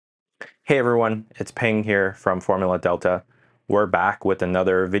Hey everyone, it's Peng here from Formula Delta. We're back with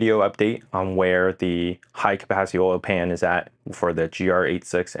another video update on where the high capacity oil pan is at for the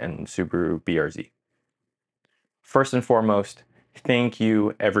GR86 and Subaru BRZ. First and foremost, thank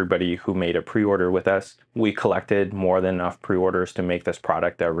you everybody who made a pre-order with us. We collected more than enough pre-orders to make this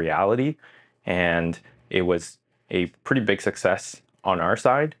product a reality, and it was a pretty big success on our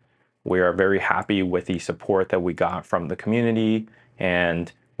side. We are very happy with the support that we got from the community, and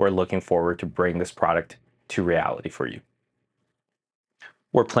we're looking forward to bring this product to reality for you.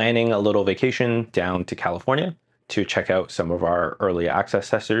 We're planning a little vacation down to California to check out some of our early access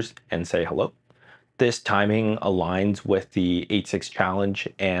testers and say hello. This timing aligns with the 8-6 Challenge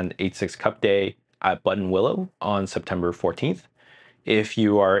and 8-6 Cup Day at Buttonwillow on September 14th. If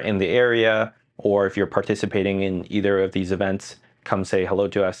you are in the area or if you're participating in either of these events, come say hello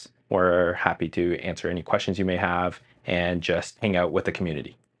to us. We're happy to answer any questions you may have and just hang out with the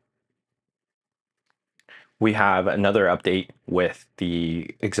community. We have another update with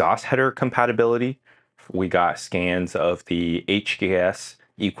the exhaust header compatibility. We got scans of the HKS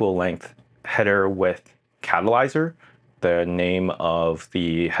equal length header with catalyzer. The name of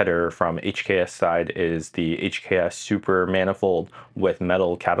the header from HKS side is the HKS Super Manifold with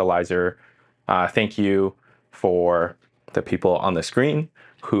metal catalyzer. Thank you for the people on the screen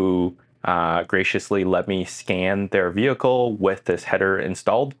who graciously let me scan their vehicle with this header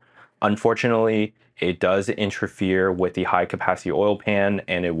installed. Unfortunately, it does interfere with the high capacity oil pan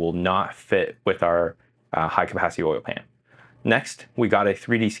and it will not fit with our high capacity oil pan. Next, we got a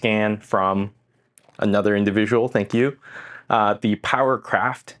 3D scan from another individual, thank you. The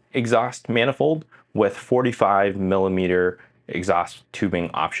Powercraft exhaust manifold with 45 millimeter exhaust tubing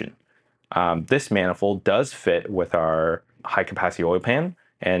option. This manifold does fit with our high capacity oil pan,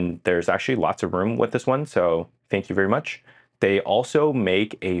 and there's actually lots of room with this one, so thank you very much. They also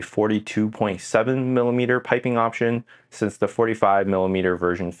make a 42.7 millimeter piping option. Since the 45 millimeter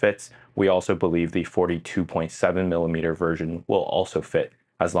version fits, we also believe the 42.7 millimeter version will also fit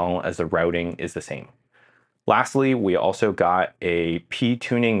as long as the routing is the same. Lastly, we also got a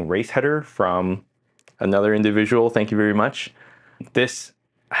P-tuning race header from another individual. Thank you very much. This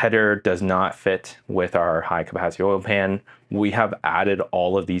header does not fit with our high capacity oil pan. We have added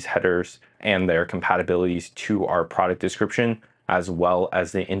all of these headers and their compatibilities to our product description, as well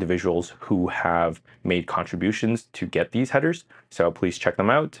as the individuals who have made contributions to get these headers. So please check them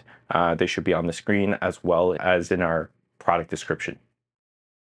out. They should be on the screen as well as in our product description.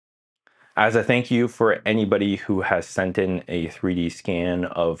 As a thank you for anybody who has sent in a 3D scan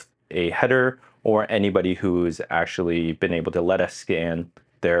of a header or anybody who's actually been able to let us scan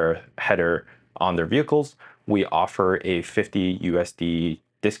their header on their vehicles, we offer a 50 USD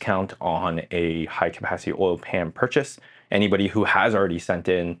discount on a high capacity oil pan purchase. Anybody who has already sent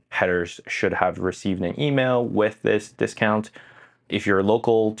in headers should have received an email with this discount. If you're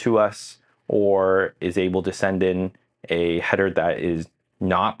local to us or is able to send in a header that is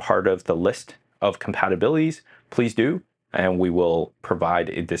not part of the list of compatibilities, please do, and we will provide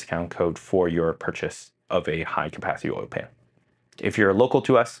a discount code for your purchase of a high capacity oil pan. If you're local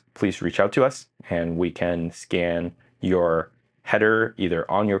to us, please reach out to us and we can scan your header either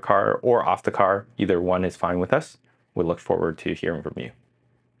on your car or off the car. Either one is fine with us. We look forward to hearing from you.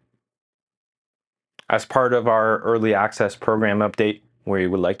 As part of our early access program update, we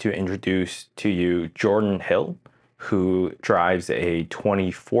would like to introduce to you Jordan Hill, who drives a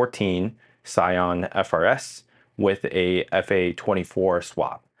 2014 Scion FRS with a FA24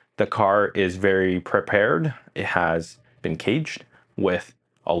 swap. The car is very prepared. It has been caged with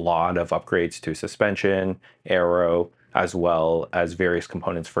a lot of upgrades to suspension, aero, as well as various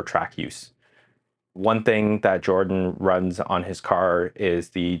components for track use. One thing that Jordan runs on his car is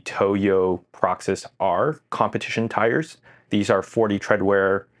the Toyo Proxys R competition tires. These are 40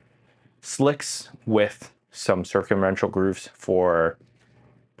 treadwear slicks with some circumferential grooves for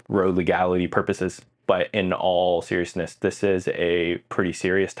road legality purposes. But in all seriousness, this is a pretty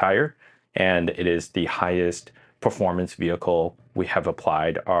serious tire, and it is the highest performance vehicle we have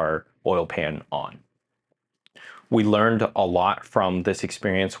applied our oil pan on. We learned a lot from this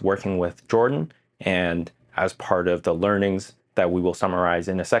experience working with Jordan, and as part of the learnings that we will summarize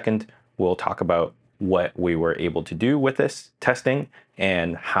in a second, we'll talk about what we were able to do with this testing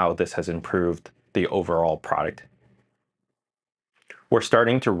and how this has improved the overall product. We're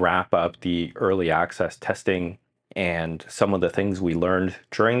starting to wrap up the early access testing, and some of the things we learned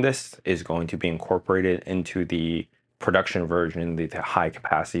during this is going to be incorporated into the production version, the high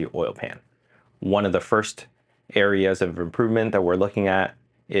capacity oil pan. One of the first areas of improvement that we're looking at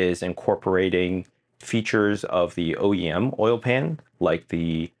is incorporating features of the OEM oil pan, like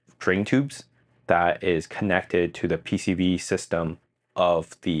the drain tubes that is connected to the PCV system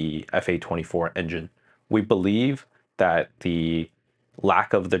of the FA24 engine. We believe that the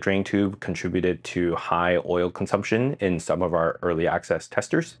lack of the drain tube contributed to high oil consumption in some of our early access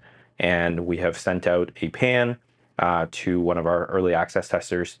testers, and we have sent out a pan to one of our early access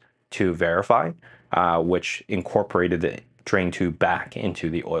testers to verify, which incorporated the drain tube back into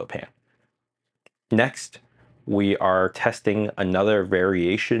the oil pan. Next, we are testing another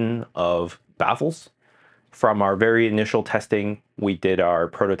variation of baffles. From our very initial testing, we did our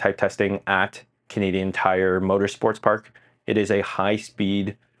prototype testing at Canadian Tire Motorsports Park. It is a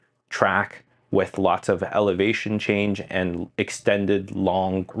high-speed track with lots of elevation change and extended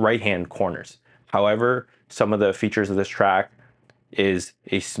long right-hand corners. However, some of the features of this track is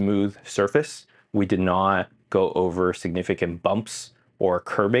a smooth surface. We did not go over significant bumps or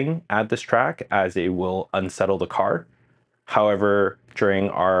curbing at this track, as it will unsettle the car. However, during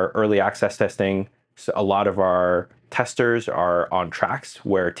our early access testing, a lot of our testers are on tracks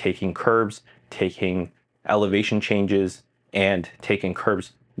where taking curbs, taking elevation changes, and taking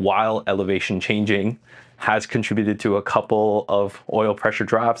curbs while elevation changing has contributed to a couple of oil pressure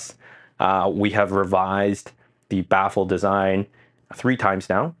drops. We have revised the baffle design 3 times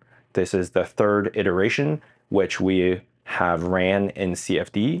now. This is the 3rd iteration, which we have ran in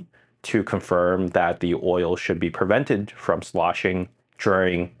CFD to confirm that the oil should be prevented from sloshing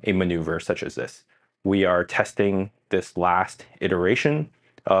during a maneuver such as this. We are testing this last iteration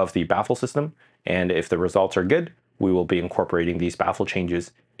of the baffle system, and if the results are good, we will be incorporating these baffle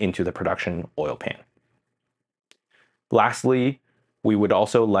changes into the production oil pan. Lastly, we would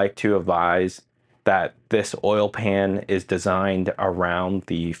also like to advise that this oil pan is designed around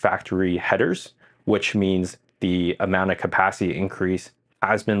the factory headers, which means the amount of capacity increase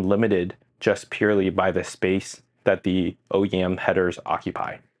has been limited just purely by the space that the OEM headers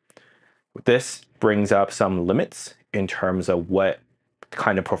occupy. This brings up some limits in terms of what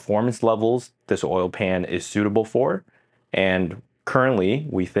kind of performance levels this oil pan is suitable for. And currently,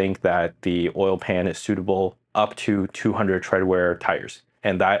 we think that the oil pan is suitable up to 200 treadwear tires.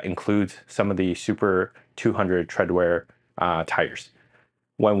 And that includes some of the Super 200 treadwear tires.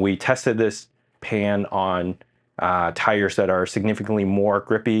 When we tested this pan on tires that are significantly more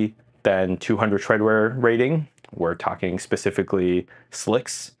grippy than 200 treadwear rating, we're talking specifically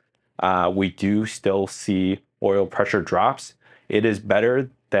slicks, we do still see oil pressure drops. It is better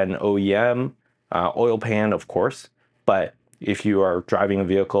than OEM oil pan, of course, but if you are driving a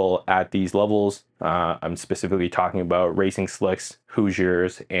vehicle at these levels, I'm specifically talking about racing slicks,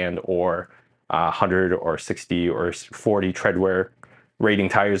 Hoosiers, and or 100 or 60 or 40 treadwear rating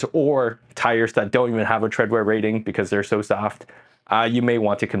tires, or tires that don't even have a treadwear rating because they're so soft, you may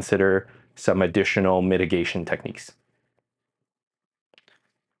want to consider some additional mitigation techniques.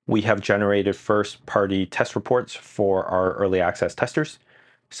 We have generated first-party test reports for our early access testers,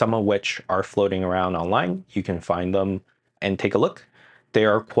 some of which are floating around online. You can find them and take a look. They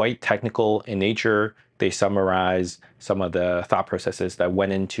are quite technical in nature. They summarize some of the thought processes that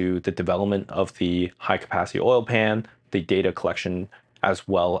went into the development of the high-capacity oil pan, the data collection, as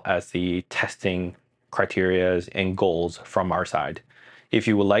well as the testing criteria and goals from our side. If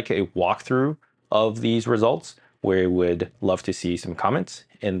you would like a walkthrough of these results, we would love to see some comments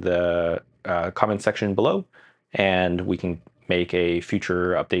in the comment section below, and we can make a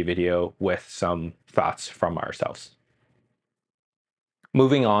future update video with some thoughts from ourselves.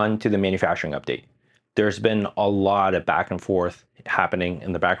 Moving on to the manufacturing update. There's been a lot of back and forth happening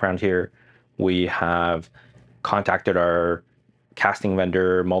in the background here. We have contacted our casting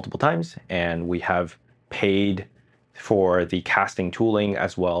vendor multiple times, and we have paid for the casting tooling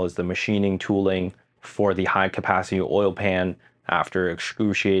as well as the machining tooling for the high capacity oil pan after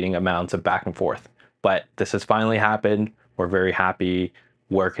excruciating amounts of back and forth. But this has finally happened. We're very happy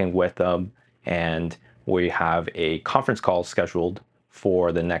working with them, and we have a conference call scheduled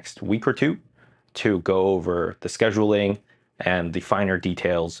for the next week or two to go over the scheduling and the finer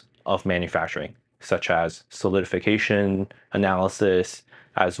details of manufacturing, such as solidification analysis,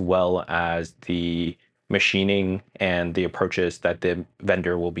 as well as the machining and the approaches that the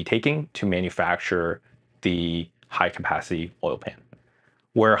vendor will be taking to manufacture the high capacity oil pan.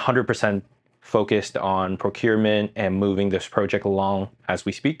 We're 100% focused on procurement and moving this project along as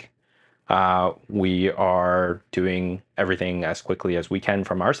we speak. We are doing everything as quickly as we can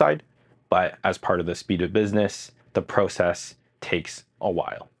from our side, but as part of the speed of business, the process takes a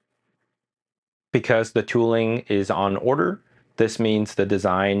while. Because the tooling is on order, this means the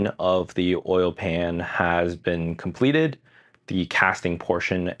design of the oil pan has been completed. The casting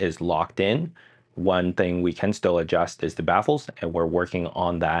portion is locked in. one thing we can still adjust is the baffles, and we're working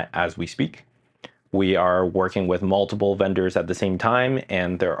on that as we speak. We are working with multiple vendors at the same time,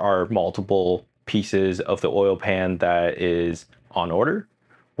 and there are multiple pieces of the oil pan that is on order.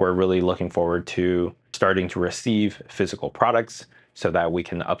 We're really looking forward to starting to receive physical products so that we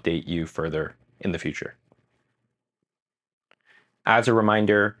can update you further in the future. As a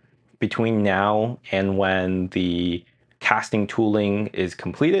reminder, between now and when the casting tooling is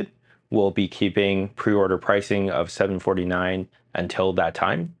completed, we'll be keeping pre-order pricing of $749 until that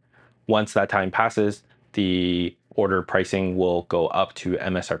time. Once that time passes, the order pricing will go up to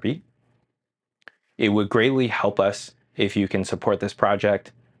MSRP. It would greatly help us if you can support this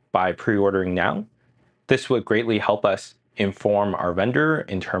project by pre-ordering now. This would greatly help us inform our vendor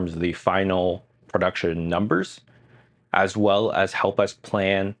in terms of the final production numbers, as well as help us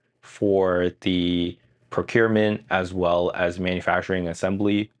plan for the procurement as well as manufacturing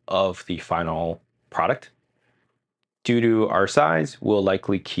assembly of the final product. Due to our size, we'll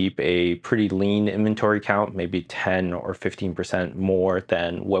likely keep a pretty lean inventory count, maybe 10 or 15% more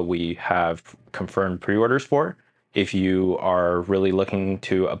than what we have confirmed pre-orders for. If you are really looking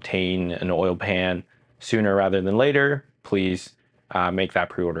to obtain an oil pan sooner rather than later, please make that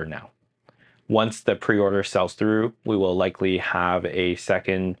pre-order now. Once the pre-order sells through, we will likely have a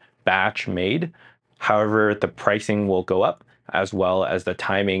second batch made. However, the pricing will go up, as well as the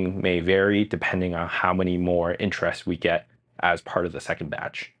timing may vary depending on how many more interests we get as part of the second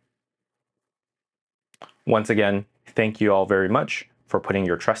batch. Once again, thank you all very much for putting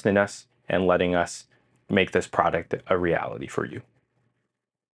your trust in us and letting us make this product a reality for you.